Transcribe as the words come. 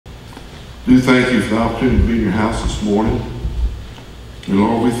do thank you for the opportunity to be in your house this morning. And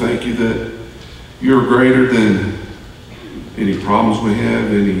Lord, we thank you that you're greater than any problems we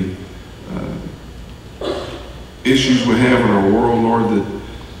have, any issues we have in our world, Lord, that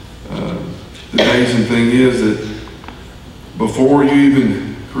the amazing thing is that before you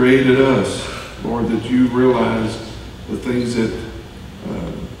even created us, Lord, that you realized the things that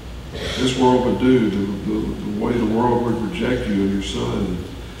this world would do, the way the world would reject you and your Son.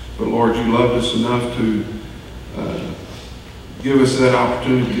 But Lord, you loved us enough to give us that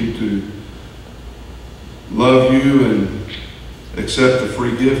opportunity to love you and accept the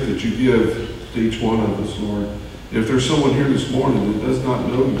free gift that you give to each one of us, Lord. If there's someone here this morning that does not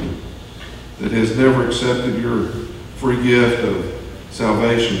know you, that has never accepted your free gift of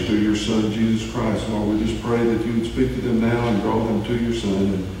salvation through your Son, Jesus Christ, Lord, we just pray that you would speak to them now and draw them to your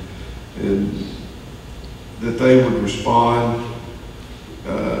Son, and that they would respond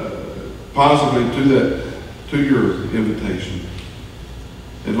positively to your invitation.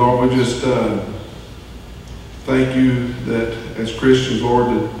 And Lord, we just thank you that as Christians, Lord,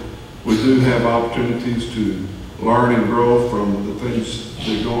 that we do have opportunities to learn and grow from the things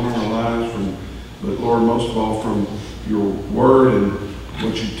that go on in our lives, but Lord, most of all from your word and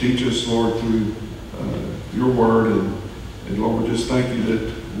what you teach us, Lord, through your word. And Lord, we just thank you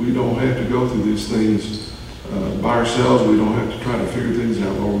that we don't have to go through these things by ourselves. We don't have to try to figure things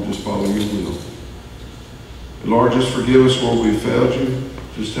out, Lord. We just follow your will. And Lord, just forgive us where we failed you.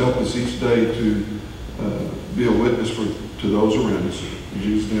 Just help us each day to be a witness to those around us. In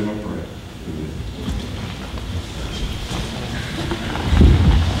Jesus' name I pray. Amen.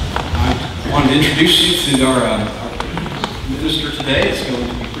 I wanted to introduce you to our minister today. It's going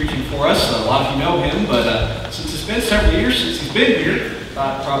to be preaching for us. A lot of you know him, but since it's been several years since he's been here,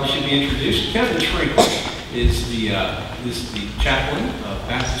 I probably should be introduced. Kevin Trinkle is the chaplain of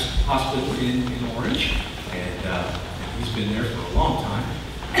Baptist Hospital in Orange, and he's been there for a long time.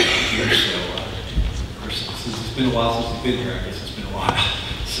 So, of course, since it's been a while since he's been here, I guess it's been a while.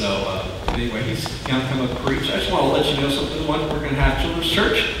 So, anyway, he's going to come up and preach. I just want to let you know something. We're going to have Children's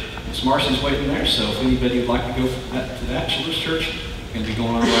Church. Miss Marcy's waiting there, so if anybody would like to go to that Children's Church, it's going to be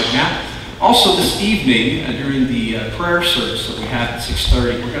going on right now. Also, this evening, during the prayer service that we have at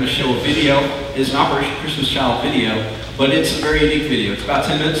 6:30, we're going to show a video. It's an Operation Christmas Child video, but it's a very unique video. It's about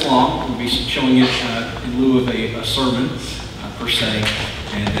 10 minutes long. We'll be showing it in lieu of a sermon, per se,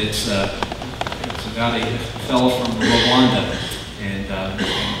 and it's about a fellow from Rwanda and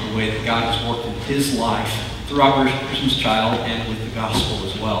the way that God has worked in his life through Operation Christmas Child and with the gospel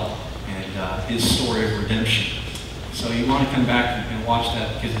as well, and his story of redemption. So you want to come back and watch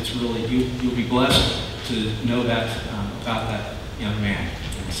that, because it's really, you'll be blessed to know that about that young man.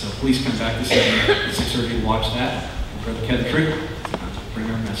 And so please come back this evening at 6:30 to watch that. And Brother Kevin Trinkle bring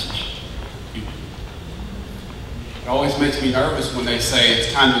our message. It always makes me nervous when they say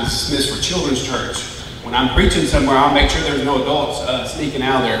it's time to dismiss for Children's Church. When I'm preaching somewhere, I'll make sure there's no adults sneaking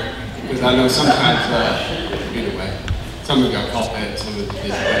out there, because I know sometimes, anyway, some of you got caught that, some of it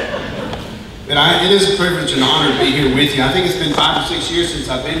didn't. But it is a privilege and honor to be here with you. I think it's been 5 or 6 years since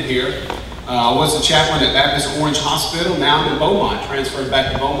I've been here. I was the chaplain at Baptist Orange Hospital. Now I'm in Beaumont, transferred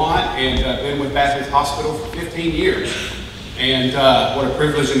back to Beaumont, and been with Baptist Hospital for 15 years. And what a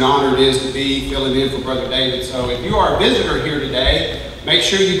privilege and honor it is to be filling in for Brother David. So if you are a visitor here today, make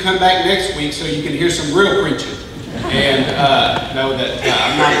sure you come back next week so you can hear some real preaching. And know that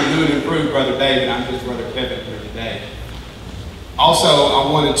I'm not the new and improved Brother David, I'm just Brother Kevin here today. Also,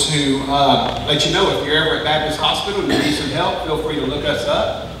 I wanted to let you know, if you're ever at Baptist Hospital and you need some help, feel free to look us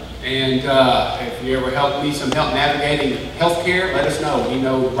up. And if you ever need some help navigating healthcare, let us know. We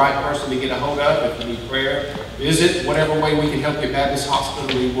know the right person to get a hold of. If you need prayer, visit, whatever way we can help you at Baptist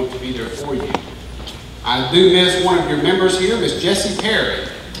Hospital, we want to be there for you. I do miss one of your members here, Miss Jessie Perry.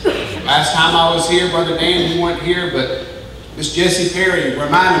 Last time I was here, Brother Dan, you weren't here, but Miss Jessie Perry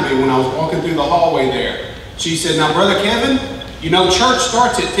reminded me when I was walking through the hallway there. She said, "Now, Brother Kevin, you know church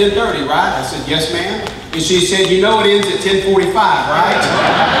starts at 10:30, right?" I said, "Yes, ma'am." And she said, "You know it ends at 10:45, right?"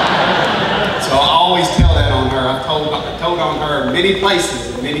 So I always tell that on her. I've told on her many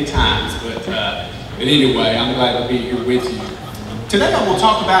places and many times. But anyway, I'm glad to be here with you. Today I want to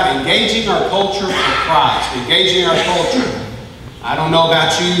talk about engaging our culture for Christ. Engaging our culture. I don't know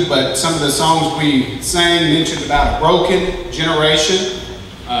about you, but some of the songs we sang mentioned about a broken generation.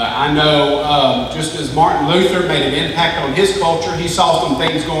 I know just as Martin Luther made an impact on his culture, he saw some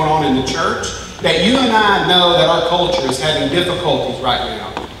things going on in the church that you and I know that our culture is having difficulties right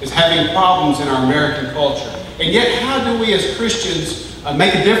now, is having problems in our American culture. And yet, how do we as Christians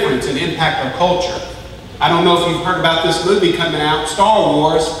make a difference and impact our culture? I don't know if you've heard about this movie coming out, Star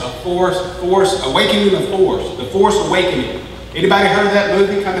Wars, Awakening the Force Awakening. Anybody heard of that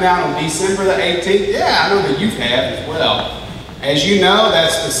movie coming out on December the 18th? Yeah, I know that you have as well. As you know,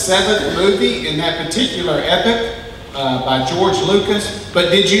 that's the 7th movie in that particular epic by George Lucas. But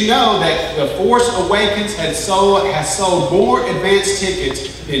did you know that The Force Awakens has sold more advance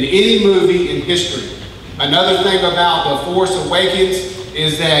tickets than any movie in history? Another thing about The Force Awakens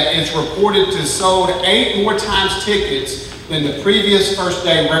is that it's reported to have sold 8 more times tickets than the previous first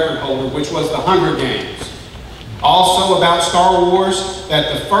day record holder, which was the Hunger Games. Also about Star Wars,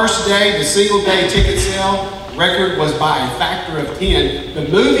 that the first day, the single day ticket sale record was by a factor of 10.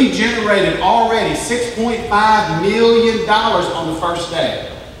 The movie generated already $6.5 million on the first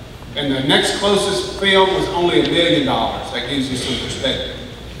day. And the next closest film was only $1 million. That gives you some perspective.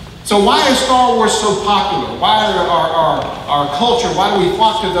 So why is Star Wars so popular? Why our culture, why do we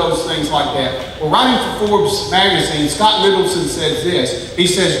flock to those things like that? Well, writing for Forbes magazine, Scott Mendelson says this. He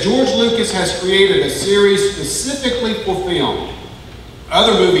says, George Lucas has created a series specifically for film.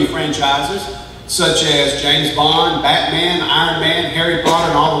 Other movie franchises, such as James Bond, Batman, Iron Man, Harry Potter,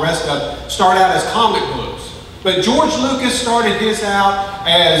 and all the rest of them, start out as comic books. But George Lucas started his out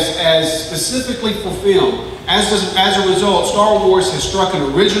as specifically for film. As a result, Star Wars has struck an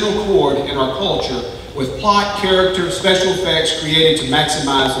original chord in our culture with plot, character, special effects created to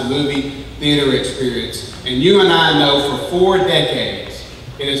maximize the movie theater experience. And you and I know for 4 decades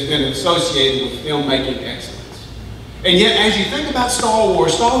it has been associated with filmmaking excellence. And yet, as you think about Star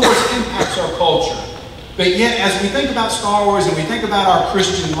Wars impacts our culture. But yet, as we think about Star Wars and we think about our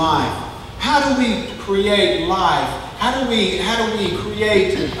Christian life, how do we create life? How do we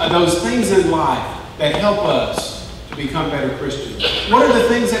create those things in life that help us to become better Christians? What are the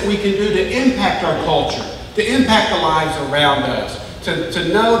things that we can do to impact our culture, to impact the lives around us,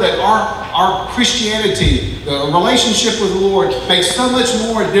 to know that our Christianity, the relationship with the Lord, makes so much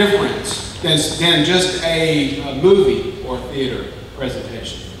more difference than just a movie or theater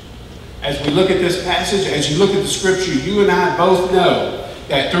presentation? As we look at this passage, as you look at the scripture, you and I both know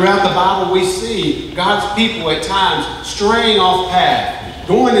that throughout the Bible we see God's people at times straying off path,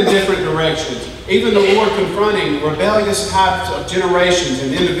 going in different directions. Even the Lord confronting rebellious types of generations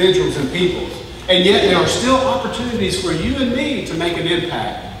and individuals and peoples. And yet there are still opportunities for you and me to make an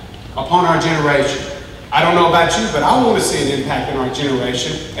impact upon our generation. I don't know about you, but I want to see an impact in our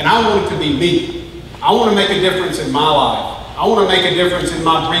generation, and I want it to be me. I want to make a difference in my life. I want to make a difference in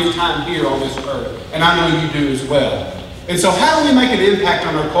my brief time here on this earth, and I know you do as well. And so how do we make an impact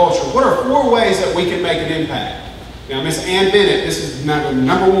on our culture? What are 4 ways that we can make an impact? Now, Miss Ann Bennett, this is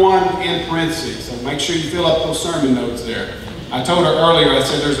number 1 in parentheses, so make sure you fill up those sermon notes there. I told her earlier, I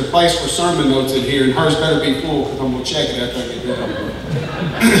said there's a place for sermon notes in here, and hers better be full because I'm going to check it after I get done.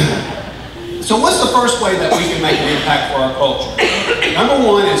 So what's the first way that we can make an impact for our culture? Number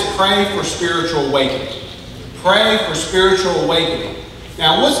 1 is pray for spiritual awakening. Pray for spiritual awakening.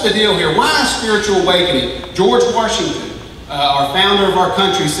 Now, what's the deal here? Why spiritual awakening? George Washington, our founder of our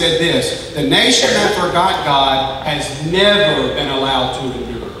country, said this: the nation that forgot God has never been allowed to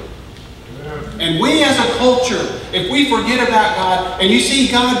endure. And we as a culture, if we forget about God, and you see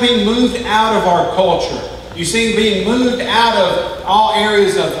God being moved out of our culture, you see Him being moved out of all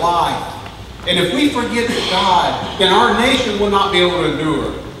areas of life, and if we forget God, then our nation will not be able to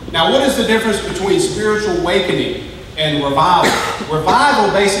endure. Now, what is the difference between spiritual awakening and revival? Revival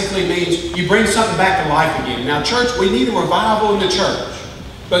basically means you bring something back to life again. Now, church, we need a revival in the church.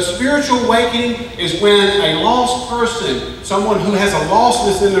 But spiritual awakening is when a lost person, someone who has a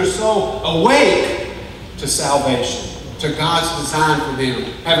lostness in their soul, awake to salvation, to God's design for them,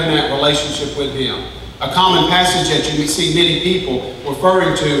 having that relationship with Him. A common passage that you see many people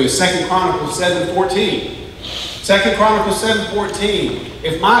referring to is 2 Chronicles 7:14. 2 Chronicles 7:14.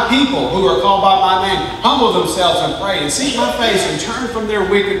 If my people who are called by my name humble themselves and pray and seek my face and turn from their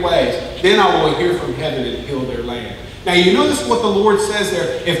wicked ways, then I will hear from heaven and heal their land. Now you notice what the Lord says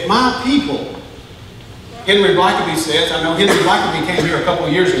there. If my people, Henry Blackaby says, I know Henry Blackaby came here a couple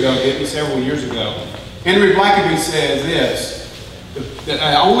of years ago, didn't he? Several years ago. Henry Blackaby says this, that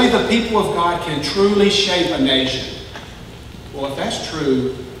only the people of God can truly shape a nation. Well, if that's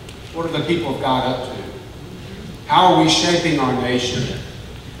true, what are the people of God up to? How are we shaping our nation?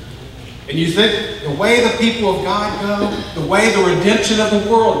 And you think the way the people of God go, the way the redemption of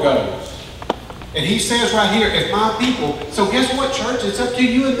the world goes. And he says right here, if my people, so guess what, church? It's up to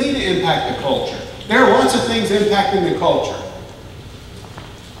you and me to impact the culture. There are lots of things impacting the culture.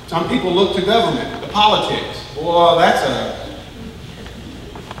 Some people look to government, to politics. Well, that's a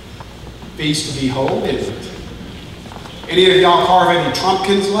feast to behold, isn't it? Any of y'all carve any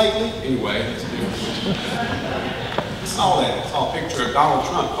Trumpkins lately? Anyway, that's different. I saw that. I saw a picture of Donald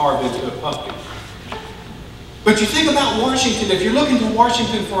Trump carved into a pumpkin. But you think about Washington, if you're looking to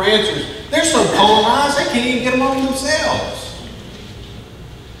Washington for answers, they're so polarized, they can't even get along themselves.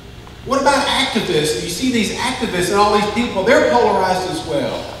 What about activists? You see these activists and all these people, they're polarized as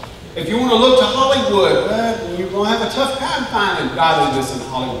well. If you want to look to Hollywood, well, you're going to have a tough time finding godliness in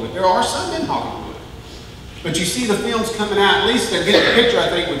Hollywood. There are some in Hollywood. But you see the films coming out, at least they're getting a picture, I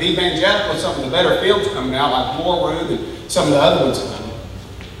think, with evangelical, some of the better films coming out, like War Room and some of the other ones coming.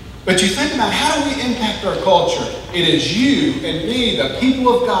 But you think about how do we impact our culture? It is you and me, the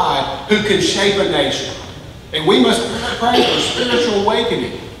people of God, who can shape a nation. And we must pray for spiritual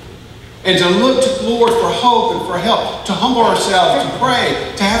awakening. And to look to the Lord for hope and for help, to humble ourselves, to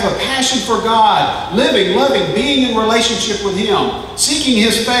pray, to have a passion for God, living, loving, being in relationship with Him, seeking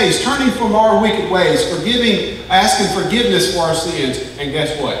His face, turning from our wicked ways, forgiving, asking forgiveness for our sins. And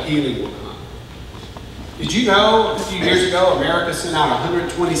guess what? Healing will come. Did you know a few years ago America sent out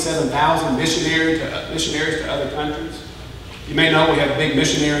 127,000 missionaries to other countries? You may know we have a big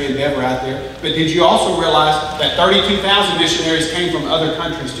missionary endeavor out there, but did you also realize that 32,000 missionaries came from other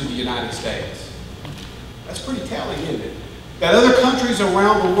countries to the United States? That's pretty telling, isn't it? That other countries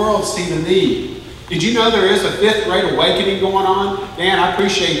around the world see the need. Did you know there is a fifth great awakening going on? Dan, I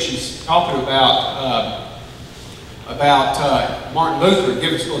appreciate you talking about Martin Luther.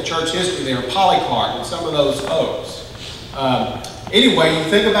 Give us a little church history there, Polycarp and some of those folks. Anyway, you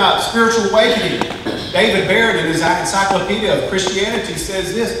think about spiritual awakening. David Barrett in his Encyclopedia of Christianity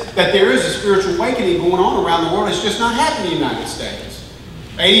says this, that there is a spiritual awakening going on around the world. It's just not happening in the United States.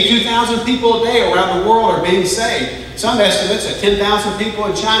 82,000 people a day around the world are being saved. Some estimates at 10,000 people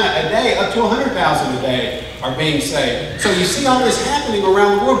in China a day, up to 100,000 a day are being saved. So you see all this happening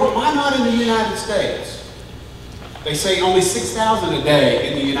around the world, but why not in the United States? They say only 6,000 a day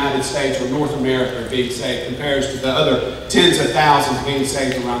in the United States or North America are being saved compared to the other tens of thousands being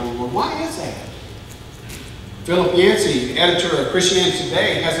saved around the world. Why is that? Philip Yancey, editor of Christianity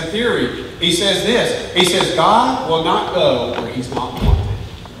Today, has a theory. He says this. He says, God will not go where He's not wanted.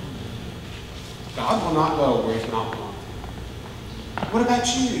 God will not go where He's not wanted. What about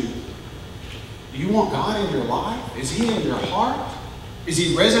you? Do you want God in your life? Is He in your heart? Is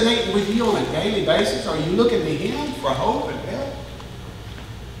He resonating with you on a daily basis? Are you looking to Him for hope and help?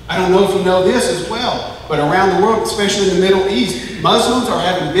 I don't know if you know this as well, but around the world, especially in the Middle East, Muslims are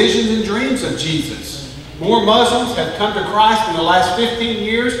having visions and dreams of Jesus. More Muslims have come to Christ in the last 15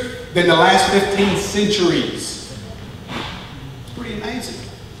 years than the last 15 centuries. It's pretty amazing.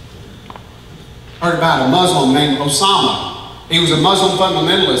 Heard about a Muslim named Osama. He was a Muslim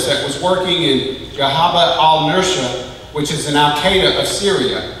fundamentalist that was working in Jabhat al-Nusra, which is an Al-Qaeda of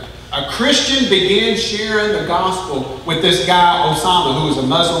Syria. A Christian began sharing the gospel with this guy, Osama, who was a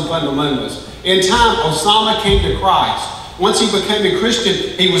Muslim fundamentalist. In time, Osama came to Christ. Once he became a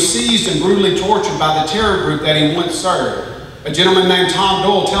Christian, he was seized and brutally tortured by the terror group that he once served. A gentleman named Tom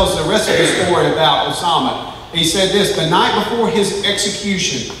Dole tells the rest of the story about Osama. He said this, the night before his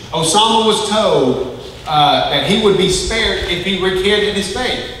execution, Osama was told that he would be spared if he recanted his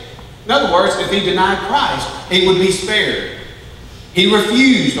faith. In other words, if he denied Christ, he would be spared. He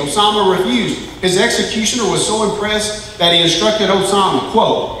refused. Osama refused. His executioner was so impressed that he instructed Osama,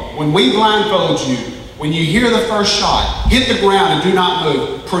 quote, when we blindfold you, when you hear the first shot, hit the ground and do not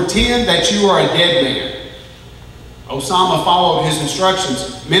move. Pretend that you are a dead man. Osama followed his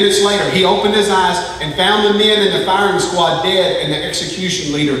instructions. Minutes later, he opened his eyes and found the men in the firing squad dead and the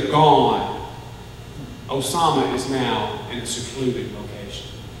execution leader gone. Osama is now in a secluded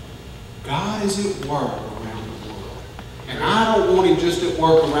location. God is at work around the world. And I don't want Him just at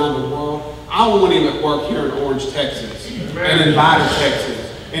work around the world. I want Him at work here in Orange, Texas, and in Vidor, Texas,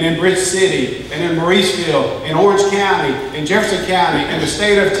 and in Bridge City, and in Mauriceville, in Orange County, in Jefferson County, in the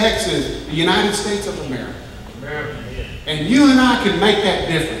state of Texas, the United States of America. And you and I can make that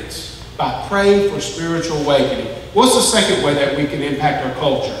difference by praying for spiritual awakening. What's the second way that we can impact our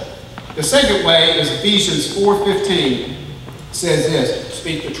culture? The second way is Ephesians 4:15 says this,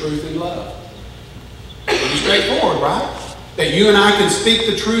 speak the truth in love. Pretty straightforward, right? That you and I can speak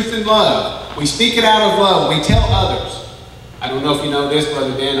the truth in love. We speak it out of love. We tell others. I don't know if you know this,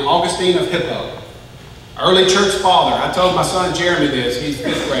 Brother Dan, Augustine of Hippo, early church father. I told my son Jeremy this, he's a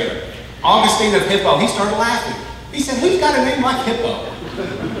 5th grader. Augustine of Hippo, he started laughing. He said, who's got a name like Hippo?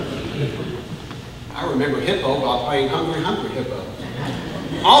 I remember Hippo while playing Hungry Hungry Hippo.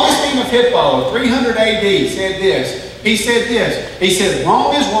 Augustine of Hippo, 300 AD, said this. He said this. He said,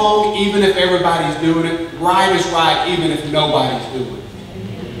 wrong is wrong even if everybody's doing it. Right is right even if nobody's doing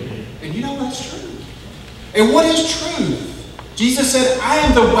it. And you know that's true. And what is truth? Jesus said, I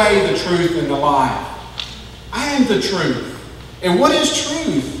am the way, the truth, and the life. I am the truth. And what is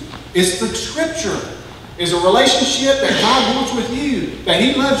truth? It's the Scripture. It's a relationship that God wants with you, that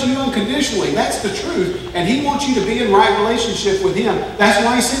He loves you unconditionally. That's the truth. And He wants you to be in right relationship with Him. That's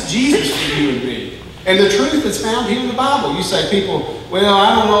why He sent Jesus for you and me. And the truth is found here in the Bible. You say, people, well,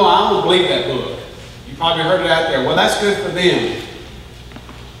 I don't know, I don't believe that book. You probably heard it out there. Well, that's good for them.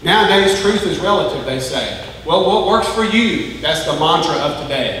 Nowadays, truth is relative, they say. Well, what works for you? That's the mantra of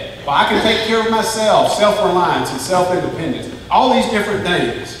today. Well, I can take care of myself, self-reliance and self-independence. All these different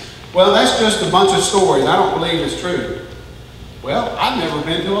things. Well, that's just a bunch of stories. I don't believe it's true. Well, I've never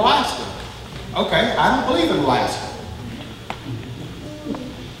been to Alaska. Okay, I don't believe in Alaska.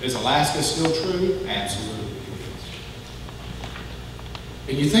 Is Alaska still true? Absolutely.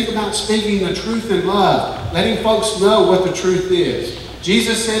 And you think about speaking the truth in love, letting folks know what the truth is.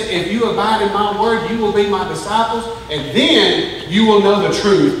 Jesus said, if you abide in my word, you will be my disciples, and then you will know the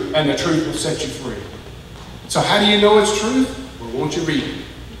truth, and the truth will set you free. So how do you know it's truth? Well, won't you read it?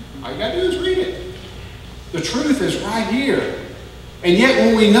 All you got to do is read it. The truth is right here. And yet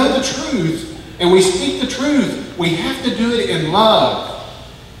when we know the truth, and we speak the truth, we have to do it in love.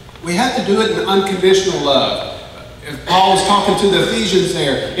 We have to do it in unconditional love. Paul was talking to the Ephesians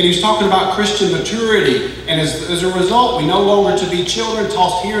there, and he was talking about Christian maturity. And as a result, we no longer to be children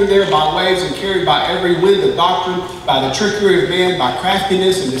tossed here and there by waves and carried by every wind of doctrine, by the trickery of man, by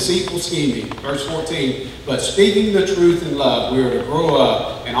craftiness and deceitful scheming. Verse 14, but speaking the truth in love, we are to grow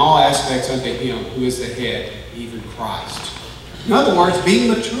up in all aspects unto Him who is the head, even Christ. In other words, being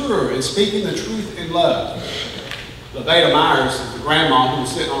mature and speaking the truth in love. Levada Myers is the grandma who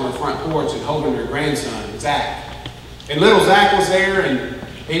was sitting on her front porch and holding her grandson, Zach. And little Zach was there, and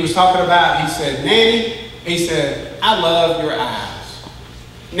he was talking about, he said, Nanny, he said, I love your eyes.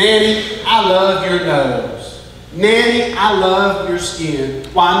 Nanny, I love your nose. Nanny, I love your skin.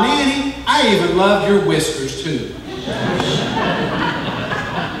 Why, Nanny, I even love your whiskers too.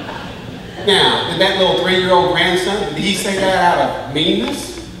 Now, did that little 3-year-old grandson, did he say that out of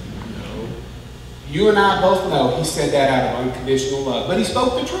meanness? No. You and I both know he said that out of unconditional love. But he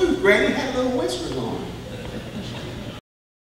spoke the truth. Granny had little whiskers on.